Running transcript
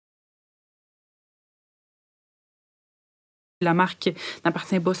La marque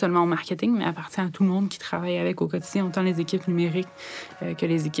n'appartient pas seulement au marketing, mais appartient à tout le monde qui travaille avec au quotidien, autant les équipes numériques que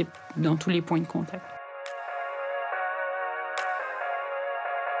les équipes dans tous les points de contact.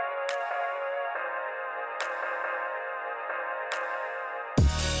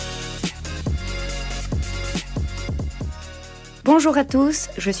 Bonjour à tous,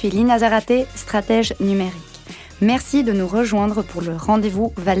 je suis Lina Zaraté, stratège numérique. Merci de nous rejoindre pour le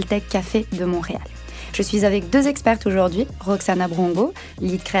rendez-vous Valtech Café de Montréal. Je suis avec deux expertes aujourd'hui, Roxana Brongo,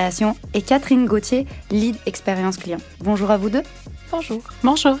 lead création, et Catherine Gauthier, lead expérience client. Bonjour à vous deux. Bonjour.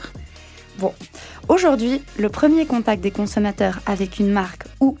 Bonjour. Bon, aujourd'hui, le premier contact des consommateurs avec une marque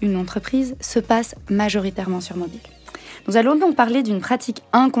ou une entreprise se passe majoritairement sur mobile. Nous allons donc parler d'une pratique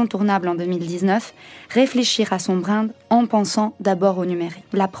incontournable en 2019, réfléchir à son brand en pensant d'abord au numérique,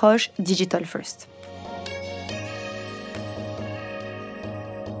 l'approche Digital First.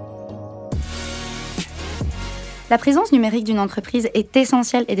 La présence numérique d'une entreprise est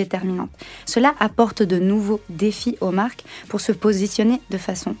essentielle et déterminante. Cela apporte de nouveaux défis aux marques pour se positionner de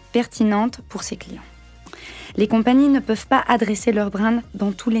façon pertinente pour ses clients. Les compagnies ne peuvent pas adresser leur brand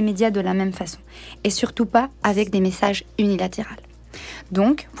dans tous les médias de la même façon, et surtout pas avec des messages unilatéraux.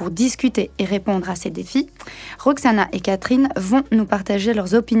 Donc, pour discuter et répondre à ces défis, Roxana et Catherine vont nous partager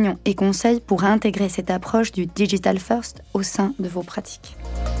leurs opinions et conseils pour intégrer cette approche du Digital First au sein de vos pratiques.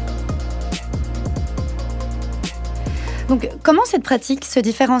 Donc, comment cette pratique se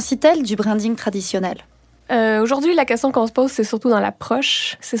différencie-t-elle du branding traditionnel ? Aujourd'hui, la question qu'on se pose, c'est surtout dans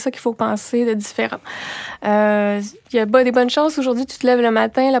l'approche. C'est ça qu'il faut penser de différent. Il y a des bonnes chances. Aujourd'hui, tu te lèves le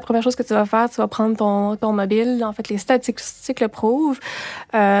matin, la première chose que tu vas faire, tu vas prendre ton mobile. En fait, les statistiques le prouvent.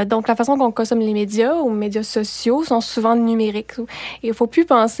 Donc, la façon qu'on consomme les médias ou médias sociaux sont souvent numériques. Et il ne faut plus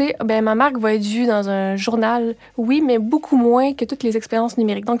penser, ma marque va être vue dans un journal, oui, mais beaucoup moins que toutes les expériences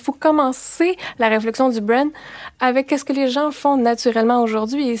numériques. Donc, il faut commencer la réflexion du brand avec ce que les gens font naturellement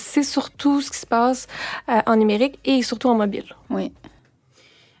aujourd'hui. Et c'est surtout ce qui se passe en numérique et surtout en mobile. Oui.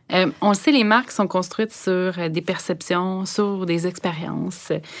 On le sait, les marques sont construites sur des perceptions, sur des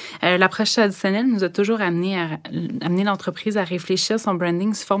expériences. L'approche traditionnelle nous a toujours amené l'entreprise à réfléchir son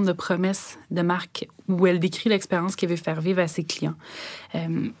branding sous forme de promesse de marque où elle décrit l'expérience qu'elle veut faire vivre à ses clients.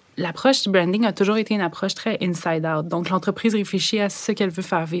 L'approche du branding a toujours été une approche très inside-out. Donc, l'entreprise réfléchit à ce qu'elle veut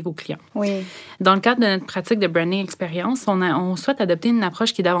faire vivre aux clients. Oui. Dans le cadre de notre pratique de branding expérience, on souhaite adopter une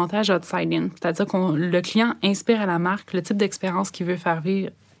approche qui est davantage outside-in. C'est-à-dire que le client inspire à la marque le type d'expérience qu'il veut faire vivre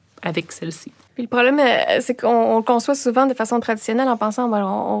avec celle-ci. Puis le problème, c'est qu'on le conçoit souvent de façon traditionnelle en pensant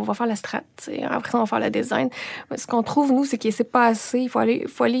on va faire la strat, après on va faire le design. Ce qu'on trouve, nous, c'est que c'est pas assez. Il faut aller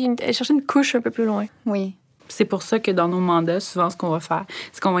chercher une couche un peu plus loin. Oui. C'est pour ça que dans nos mandats, souvent, ce qu'on va faire,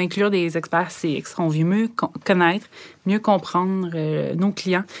 c'est qu'on va inclure des experts CX. On veut mieux connaître, mieux comprendre nos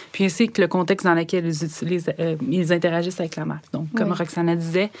clients, puis ainsi que le contexte dans lequel ils interagissent avec la marque. Donc, comme Roxana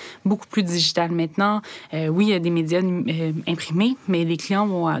disait, beaucoup plus digital maintenant. Oui, il y a des médias imprimés, mais les clients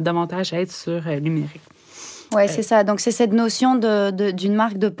vont davantage être sur numérique. Oui, c'est ça. Donc, c'est cette notion d'une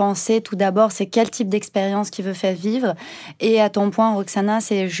marque de pensée. Tout d'abord, c'est quel type d'expérience qu'il veut faire vivre. Et à ton point, Roxana,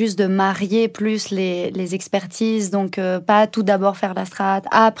 c'est juste de marier plus les expertises. Donc, pas tout d'abord faire la strat,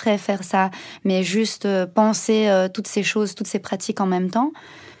 après faire ça, mais juste penser toutes ces choses, toutes ces pratiques en même temps.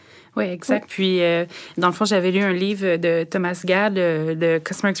 Oui, exact. Puis, dans le fond, j'avais lu un livre de Thomas Gad, de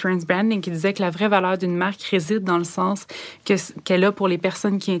Customer Experience Branding, qui disait que la vraie valeur d'une marque réside dans le sens qu'elle a pour les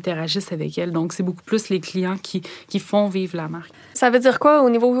personnes qui interagissent avec elle. Donc, c'est beaucoup plus les clients qui font vivre la marque. Ça veut dire quoi au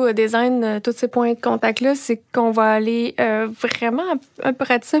niveau design, tous ces points de contact-là? C'est qu'on va aller vraiment un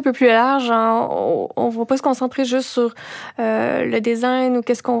peu plus large. On ne va pas se concentrer juste sur le design ou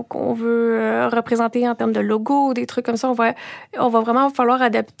qu'est-ce qu'on veut représenter en termes de logo ou des trucs comme ça. On va vraiment falloir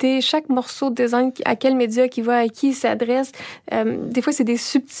adapter chaque morceau de design à quel média qui va, à qui il s'adresse. Des fois, c'est des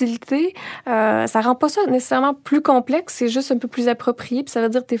subtilités. Ça rend pas ça nécessairement plus complexe, c'est juste un peu plus approprié. Puis ça veut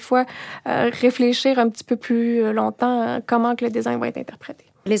dire des fois réfléchir un petit peu plus longtemps comment que le design va être interprété.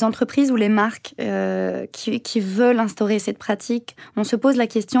 Les entreprises ou les marques qui veulent instaurer cette pratique, on se pose la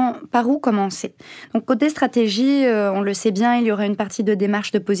question par où commencer. Donc côté stratégie, on le sait bien, il y aurait une partie de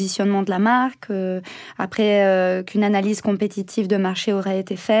démarche de positionnement de la marque, après qu'une analyse compétitive de marché aurait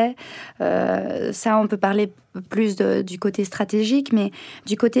été faite. Ça, on peut parler plus du côté stratégique, mais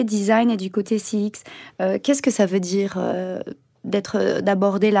du côté design et du côté CX, qu'est-ce que ça veut dire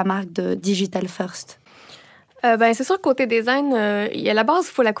d'aborder la marque de Digital First ? C'est sûr que côté design, il y a la base,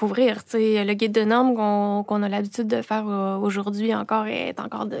 il faut la couvrir. T'sais, le guide de normes qu'on a l'habitude de faire aujourd'hui encore est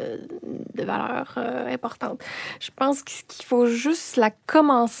encore de valeur importante. Je pense qu'il faut juste la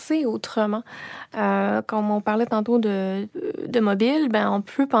commencer autrement. Comme on parlait tantôt de mobile, on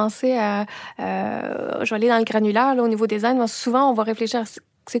peut penser à... je vais aller dans le granulaire là, au niveau design. Souvent, on va réfléchir à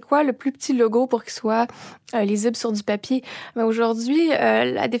c'est quoi le plus petit logo pour qu'il soit lisible sur du papier. Mais aujourd'hui,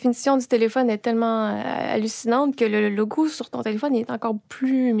 la définition du téléphone est tellement hallucinante que le logo sur ton téléphone est encore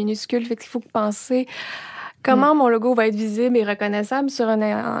plus minuscule. Fait qu'il faut penser comment mon logo va être visible et reconnaissable sur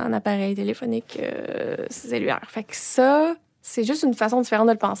un appareil téléphonique cellulaire. Fait que ça... C'est juste une façon différente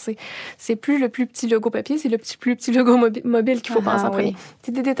de le penser. C'est plus le plus petit logo papier, c'est le plus petit logo mobile qu'il faut penser en premier.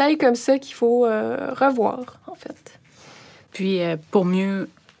 C'est des détails comme ça qu'il faut revoir, en fait. Puis, pour mieux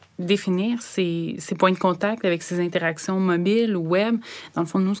définir ces points de contact avec ces interactions mobiles ou web, dans le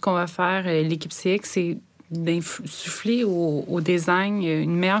fond, nous, ce qu'on va faire, l'équipe CX, c'est d'insuffler au design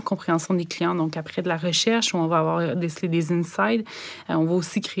une meilleure compréhension des clients. Donc, après de la recherche, où on va avoir décelé des insights, on va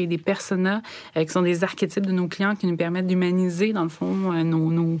aussi créer des personas qui sont des archétypes de nos clients qui nous permettent d'humaniser, dans le fond,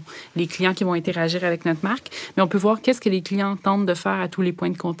 les clients qui vont interagir avec notre marque. Mais on peut voir qu'est-ce que les clients tentent de faire à tous les points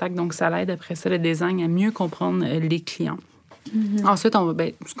de contact. Donc, ça l'aide, après ça, le design à mieux comprendre les clients. Mm-hmm. Ensuite,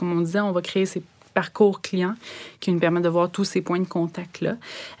 comme on disait, on va créer ces parcours client qui nous permettent de voir tous ces points de contact-là.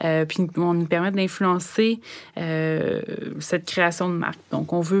 Puis, on nous permet d'influencer cette création de marque.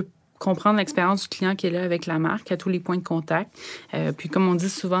 Donc, on veut comprendre l'expérience du client qui est là avec la marque à tous les points de contact. Puis, comme on dit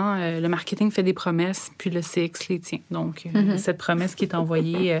souvent, le marketing fait des promesses, puis le CX les tient. Donc, cette promesse qui est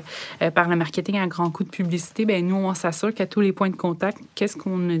envoyée par le marketing à grand coup de publicité, nous, on s'assure qu'à tous les points de contact, qu'est-ce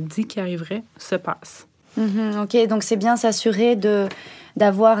qu'on a dit qui arriverait se passe. OK, donc c'est bien s'assurer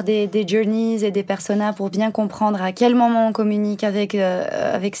d'avoir des journeys et des personas pour bien comprendre à quel moment on communique avec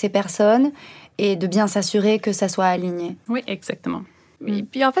ces personnes et de bien s'assurer que ça soit aligné. Oui, exactement. Et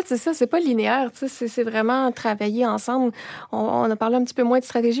puis en fait, c'est ça, c'est pas linéaire, c'est vraiment travailler ensemble. On a parlé un petit peu moins de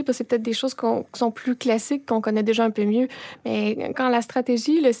stratégie parce que c'est peut-être des choses qui sont plus classiques, qu'on connaît déjà un peu mieux. Mais quand la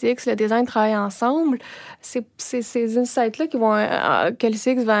stratégie, le CX, le design travaillent ensemble, c'est ces insights-là que le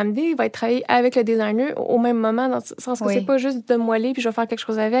CX va amener, il va être travaillé avec le designer au même moment, dans le sens que c'est pas juste de moiler puis je vais faire quelque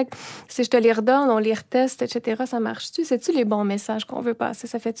chose avec. Si je te les redonne, on les reteste, etc., ça marche-tu? C'est-tu les bons messages qu'on veut passer?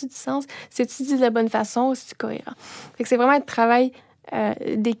 Ça fait-tu du sens? C'est-tu dit de la bonne façon? C'est-tu cohérent? Fait que c'est vraiment un travail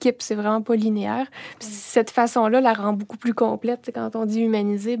d'équipe, c'est vraiment pas linéaire. Puis cette façon-là la rend beaucoup plus complète. Quand on dit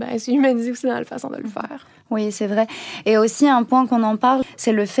humaniser, c'est humaniser aussi dans la façon de le faire. Oui, c'est vrai. Et aussi, un point qu'on en parle,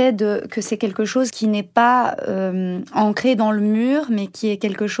 c'est le fait que c'est quelque chose qui n'est pas ancré dans le mur, mais qui est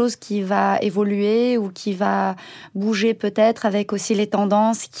quelque chose qui va évoluer ou qui va bouger peut-être avec aussi les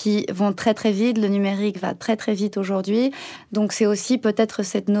tendances qui vont très, très vite. Le numérique va très, très vite aujourd'hui. Donc, c'est aussi peut-être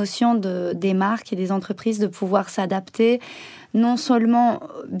cette notion des marques et des entreprises de pouvoir s'adapter non seulement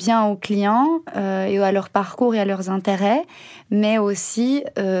bien aux clients et à leur parcours et à leurs intérêts, mais aussi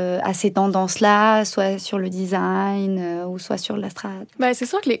à ces tendances-là, soit sur le design ou soit sur la strat. C'est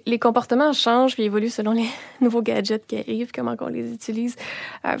sûr que les comportements changent et évoluent selon les nouveaux gadgets qui arrivent, comment on les utilise.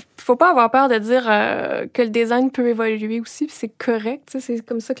 Faut pas avoir peur de dire que le design peut évoluer aussi, puis c'est correct. C'est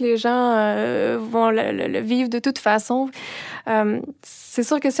comme ça que les gens vont le vivre de toute façon. C'est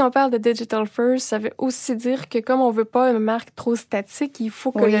sûr que si on parle de digital first, ça veut aussi dire que comme on veut pas une marque trop statique, il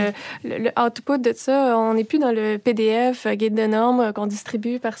faut que le output de ça, on n'est plus dans le PDF, guide de normes qu'on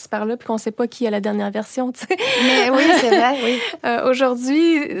distribue par-ci par-là, puis qu'on sait pas qui a la dernière version, tu sais. Mais oui, c'est vrai, oui.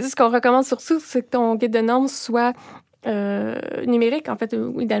 Aujourd'hui, ce qu'on recommande surtout, c'est que ton guide de normes soit numérique, en fait,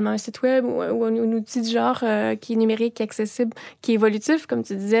 ou idéalement un site web ou un outil du genre qui est numérique, qui est accessible, qui est évolutif. Comme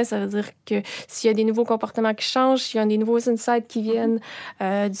tu disais, ça veut dire que s'il y a des nouveaux comportements qui changent, s'il y a des nouveaux insights qui viennent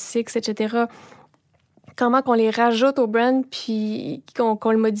du CX, etc., comment qu'on les rajoute au brand puis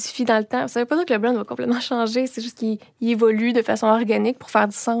qu'on le modifie dans le temps. Ça veut pas dire que le brand va complètement changer, c'est juste qu'il évolue de façon organique pour faire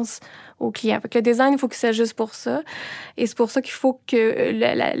du sens aux clients. Fait que le design, il faut qu'il s'ajuste pour ça. Et c'est pour ça qu'il faut que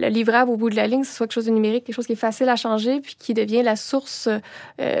le livrable au bout de la ligne, ce soit quelque chose de numérique, quelque chose qui est facile à changer puis qui devient la source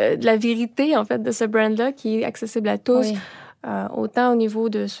de la vérité, en fait, de ce brand-là, qui est accessible à tous. Oui. Autant au niveau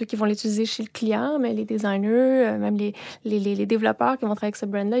de ceux qui vont l'utiliser chez le client, mais les designers, même les développeurs qui vont travailler avec ce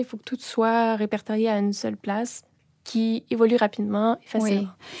brand-là, il faut que tout soit répertorié à une seule place qui évolue rapidement et facilement. Oui.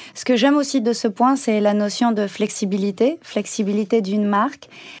 Ce que j'aime aussi de ce point, c'est la notion de flexibilité d'une marque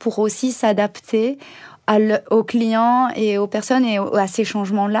pour aussi s'adapter aux clients et aux personnes et à ces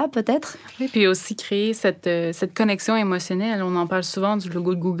changements-là, peut-être? Oui, puis aussi créer cette connexion émotionnelle. On en parle souvent du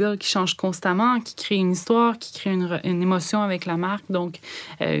logo de Google qui change constamment, qui crée une histoire, qui crée une émotion avec la marque. Donc,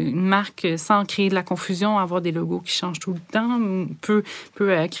 une marque, sans créer de la confusion, avoir des logos qui changent tout le temps, peut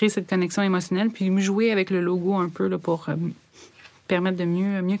créer cette connexion émotionnelle, puis jouer avec le logo un peu là, pour permettre de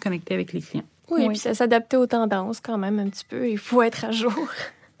mieux connecter avec les clients. Oui, puis ça s'adapter aux tendances quand même un petit peu. Il faut être à jour.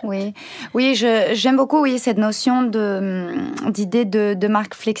 Oui, j'aime beaucoup cette notion d'idée de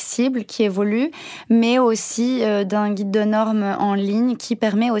marque flexible qui évolue, mais aussi d'un guide de normes en ligne qui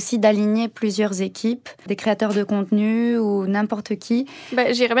permet aussi d'aligner plusieurs équipes, des créateurs de contenu ou n'importe qui.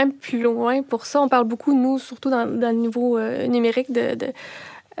 J'irais même plus loin pour ça. On parle beaucoup, nous, surtout dans le niveau numérique,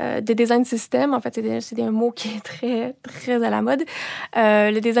 de design system. En fait, c'est un mot qui est très, très à la mode.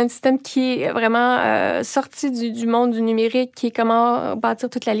 Le design system qui est vraiment sorti du monde du numérique, qui est comment bâtir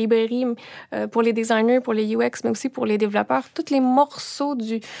toute la librairie pour les designers, pour les UX, mais aussi pour les développeurs. Tous les morceaux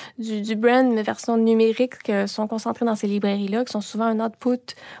du brand, mais version numérique, sont concentrés dans ces librairies-là, qui sont souvent un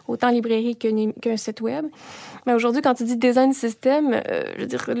output, autant librairie qu'un site web. Mais aujourd'hui, quand tu dis design system, je veux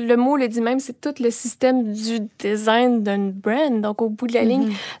dire, le mot le dit même, c'est tout le système du design d'une brand. Donc, au bout de la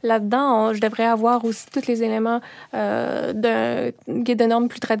ligne, là-dedans, je devrais avoir aussi tous les éléments d'un guide de normes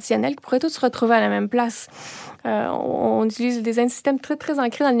plus traditionnel qui pourraient tous se retrouver à la même place. On utilise le design system très, très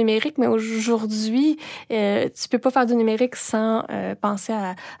ancré dans le numérique, mais aujourd'hui, tu peux pas faire du numérique sans penser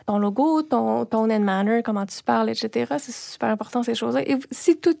à ton logo, ton tone and manner, comment tu parles, etc. C'est super important, ces choses-là. Et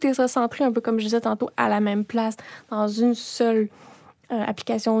si tout est recentré, un peu comme je disais tantôt, à la même place, dans une seule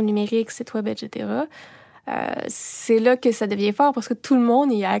application numérique, site web, etc., c'est là que ça devient fort parce que tout le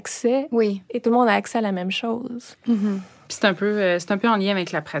monde y a accès. Oui. Et tout le monde a accès à la même chose. Mm-hmm. Puis c'est un peu en lien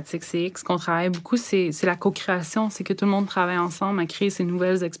avec la pratique CX qu'on travaille beaucoup, c'est la co-création, c'est que tout le monde travaille ensemble à créer ces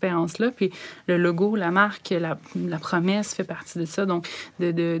nouvelles expériences-là. Puis le logo, la marque, la promesse fait partie de ça. Donc,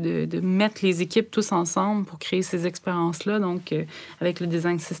 de mettre les équipes tous ensemble pour créer ces expériences-là. Donc, avec le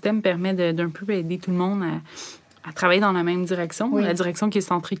design system, permet d'un peu aider tout le monde à travailler dans la même direction, la direction qui est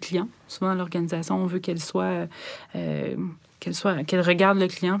centrée client. Souvent, l'organisation, on veut qu'elle regarde le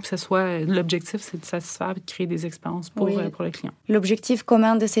client, puis l'objectif, c'est de satisfaire et de créer des expériences pour le client. L'objectif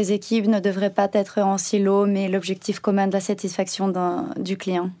commun de ces équipes ne devrait pas être en silo, mais l'objectif commun de la satisfaction du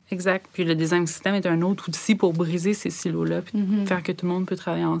client. Exact. Puis le design system est un autre outil pour briser ces silos-là, puis faire que tout le monde peut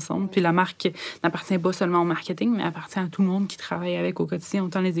travailler ensemble. Puis la marque n'appartient pas seulement au marketing, mais appartient à tout le monde qui travaille avec au quotidien,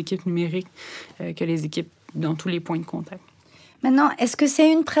 autant les équipes numériques que les équipes dans tous les points de contact. Maintenant, est-ce que c'est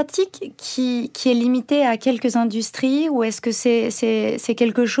une pratique qui est limitée à quelques industries ou est-ce que c'est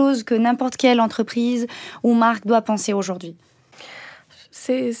quelque chose que n'importe quelle entreprise ou marque doit penser aujourd'hui?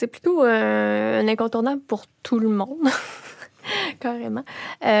 C'est plutôt un incontournable pour tout le monde. Carrément.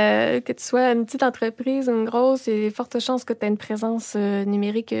 Que tu sois une petite entreprise, une grosse, il y a de fortes chances que tu aies une présence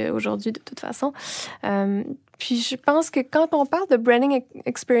numérique aujourd'hui de toute façon. Puis je pense que quand on parle de branding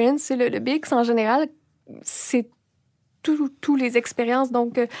experience, c'est le BX en général, c'est tous les expériences.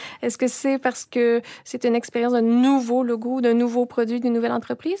 Donc, est-ce que c'est parce que c'est une expérience d'un nouveau logo, d'un nouveau produit, d'une nouvelle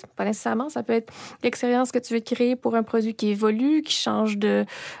entreprise? Pas nécessairement. Ça peut être l'expérience que tu veux créer pour un produit qui évolue, qui change de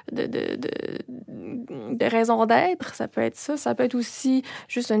raison d'être. Ça peut être ça. Ça peut être aussi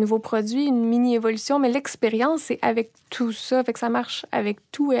juste un nouveau produit, une mini-évolution. Mais l'expérience, c'est avec tout ça. Fait que ça marche avec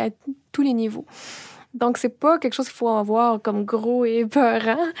tout et à tous les niveaux. Donc, c'est pas quelque chose qu'il faut avoir comme gros et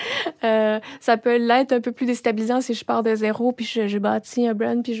épeurant. Ça peut l'être un peu plus déstabilisant si je pars de zéro, puis je bâtis un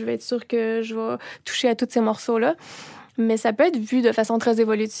brand, puis je vais être sûre que je vais toucher à tous ces morceaux-là. Mais ça peut être vu de façon très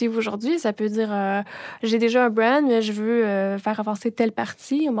évolutive aujourd'hui. Ça peut dire, j'ai déjà un brand, mais je veux faire avancer telle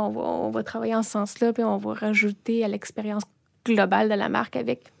partie. On va travailler en ce sens-là, puis on va rajouter à l'expérience globale de la marque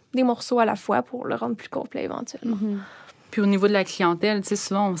avec des morceaux à la fois pour le rendre plus complet éventuellement. Mm-hmm. Puis au niveau de la clientèle,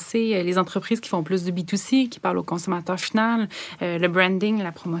 souvent, on sait, les entreprises qui font plus de B2C, qui parlent au consommateur final, le branding,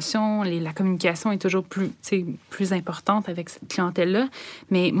 la promotion, la communication est toujours plus importante avec cette clientèle-là.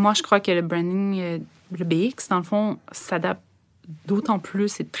 Mais moi, je crois que le branding, le BX, dans le fond, s'adapte d'autant plus,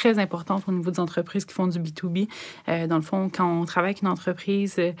 c'est très important au niveau des entreprises qui font du B2B. Dans le fond, quand on travaille avec une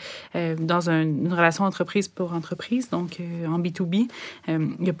entreprise, dans une relation entreprise pour entreprise, donc en B2B,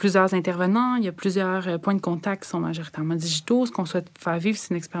 il y a plusieurs intervenants, il y a plusieurs points de contact qui sont majoritairement digitaux. Ce qu'on souhaite faire vivre,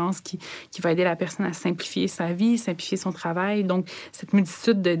 c'est une expérience qui va aider la personne à simplifier sa vie, simplifier son travail. Donc, cette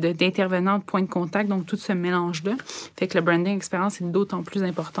multitude d'intervenants, de points de contact, donc tout ce mélange-là, fait que le branding expérience est d'autant plus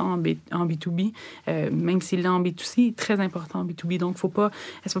important en B2B, même s'il est en B2C, il est très important en B2B. Donc, c'est pas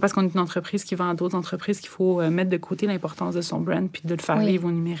parce qu'on est une entreprise qui vend à d'autres entreprises qu'il faut mettre de côté l'importance de son brand puis de le faire vivre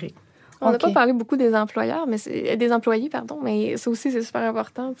au numérique. On n'a pas parlé beaucoup des employeurs, mais des employés, pardon, mais ça aussi, c'est super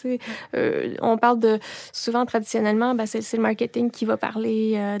important. On parle souvent, traditionnellement, c'est le marketing qui va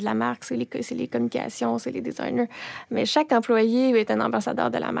parler de la marque, c'est les communications, c'est les designers. Mais chaque employé est un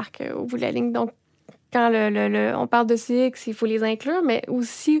ambassadeur de la marque au bout de la ligne. Donc, quand on parle de CX, il faut les inclure, mais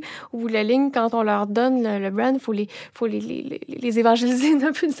aussi, au bout de la ligne, quand on leur donne le brand, il faut les évangéliser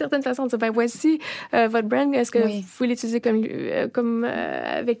d'un peu d'une certaine façon. Dire, voici votre brand, est-ce que vous pouvez l'utiliser comme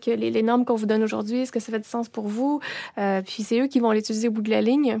avec les normes qu'on vous donne aujourd'hui? Est-ce que ça fait du sens pour vous? Puis c'est eux qui vont l'utiliser au bout de la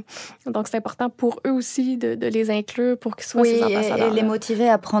ligne. Donc, c'est important pour eux aussi de les inclure pour qu'ils soient ces ambassadeurs. Et les motiver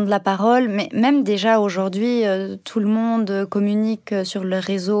à prendre la parole. Mais même déjà aujourd'hui, tout le monde communique sur le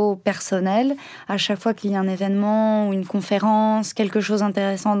réseau personnel. À chaque fois qu'il y a un événement ou une conférence, quelque chose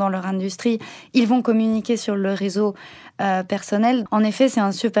d'intéressant dans leur industrie, ils vont communiquer sur le réseau personnel. En effet, c'est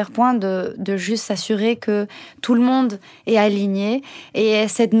un super point de juste s'assurer que tout le monde est aligné et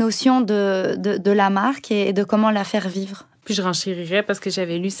cette notion de la marque et de comment la faire vivre. Puis je renchérirais parce que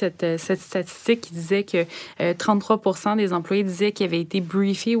j'avais lu cette statistique qui disait que 33% des employés disaient qu'ils avaient été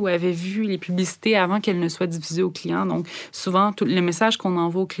briefés ou avaient vu les publicités avant qu'elles ne soient diffusées aux clients. Donc, souvent, le message qu'on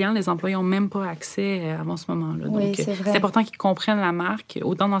envoie aux clients, les employés n'ont même pas accès avant ce moment-là. Oui, donc, c'est important qu'ils comprennent la marque,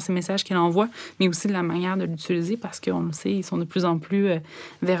 autant dans ces messages qu'ils envoient, mais aussi de la manière de l'utiliser parce qu'on le sait, ils sont de plus en plus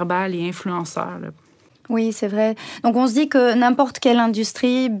verbales et influenceurs, là. Oui, c'est vrai. Donc, on se dit que n'importe quelle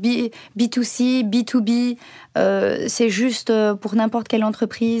industrie, B2C, B2B, c'est juste pour n'importe quelle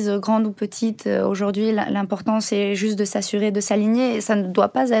entreprise, grande ou petite. Aujourd'hui, l'important, c'est juste de s'assurer de s'aligner. Et ça ne doit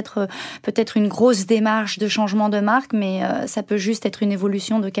pas être peut-être une grosse démarche de changement de marque, mais ça peut juste être une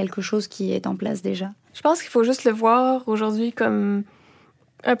évolution de quelque chose qui est en place déjà. Je pense qu'il faut juste le voir aujourd'hui comme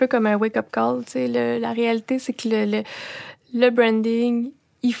un peu comme un wake-up call. La réalité, c'est que le branding,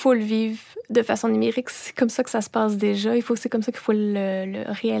 il faut le vivre de façon numérique. C'est comme ça que ça se passe déjà. C'est comme ça qu'il faut le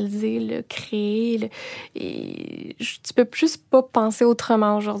réaliser, le créer. Et tu peux juste pas penser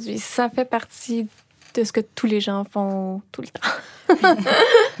autrement aujourd'hui. Ça fait partie de ce que tous les gens font tout le temps.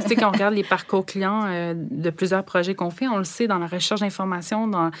 Tu sais, quand on regarde les parcours clients de plusieurs projets qu'on fait, on le sait dans la recherche d'informations,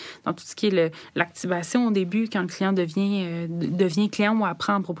 dans tout ce qui est l'activation au début, quand le client devient client ou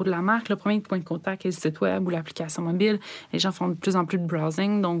apprend à propos de la marque, le premier point de contact est le site web ou l'application mobile. Les gens font de plus en plus de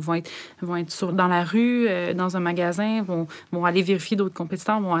browsing, donc vont être dans la rue, dans un magasin, vont aller vérifier d'autres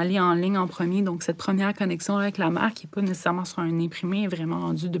compétiteurs, vont aller en ligne en premier. Donc, cette première connexion avec la marque qui n'est pas nécessairement sur un imprimé, est vraiment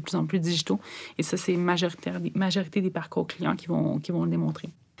rendue de plus en plus digitaux. Et ça, c'est majorité des parcours clients qui vont le démontrer.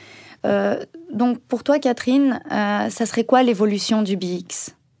 Donc, pour toi, Catherine, ça serait quoi l'évolution du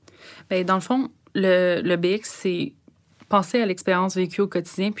BX? Bien, dans le fond, le BX, c'est penser à l'expérience vécue au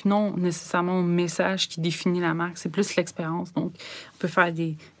quotidien, puis non nécessairement au message qui définit la marque. C'est plus l'expérience. Donc, on peut faire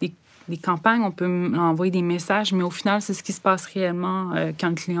des campagnes, on peut envoyer des messages, mais au final, c'est ce qui se passe réellement quand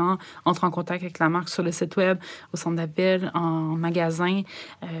le client entre en contact avec la marque sur le site web, au centre d'appel, en magasin,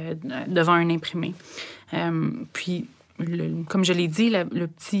 devant un imprimé. Puis, comme je l'ai dit, le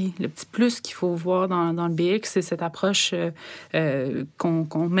petit plus qu'il faut voir dans le BX, c'est cette approche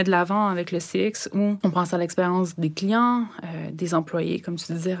qu'on met de l'avant avec le CX, où on pense à l'expérience des clients, des employés, comme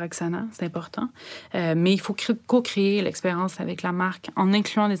tu disais, Roxana, c'est important. Mais il faut co-créer l'expérience avec la marque en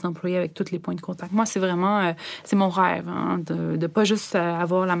incluant les employés avec tous les points de contact. Moi, c'est vraiment c'est mon rêve, de pas juste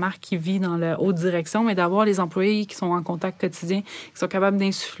avoir la marque qui vit dans la haute direction, mais d'avoir les employés qui sont en contact quotidien, qui sont capables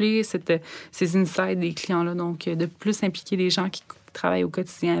d'insuffler ces insights des clients-là. Donc, de plus impliquer les gens qui travaillent au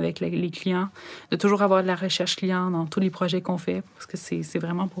quotidien avec les clients, de toujours avoir de la recherche client dans tous les projets qu'on fait, parce que c'est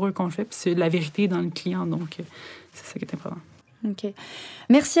vraiment pour eux qu'on le fait, puis c'est de la vérité dans le client, donc c'est ça qui est important. Ok.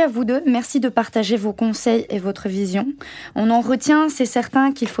 Merci à vous deux. Merci de partager vos conseils et votre vision. On en retient, c'est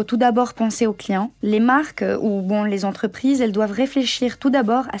certain, qu'il faut tout d'abord penser aux clients. Les marques ou les entreprises, elles doivent réfléchir tout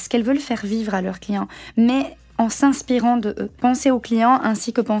d'abord à ce qu'elles veulent faire vivre à leurs clients, mais en s'inspirant de eux. Penser aux clients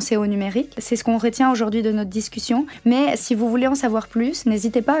ainsi que penser au numérique. C'est ce qu'on retient aujourd'hui de notre discussion. Mais si vous voulez en savoir plus,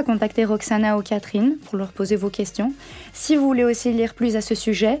 n'hésitez pas à contacter Roxana ou Catherine pour leur poser vos questions. Si vous voulez aussi lire plus à ce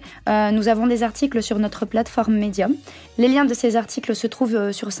sujet, nous avons des articles sur notre plateforme Medium. Les liens de ces articles se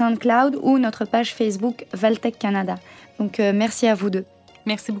trouvent sur SoundCloud ou notre page Facebook Valtech Canada. Donc merci à vous deux.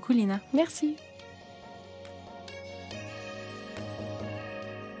 Merci beaucoup, Lina. Merci.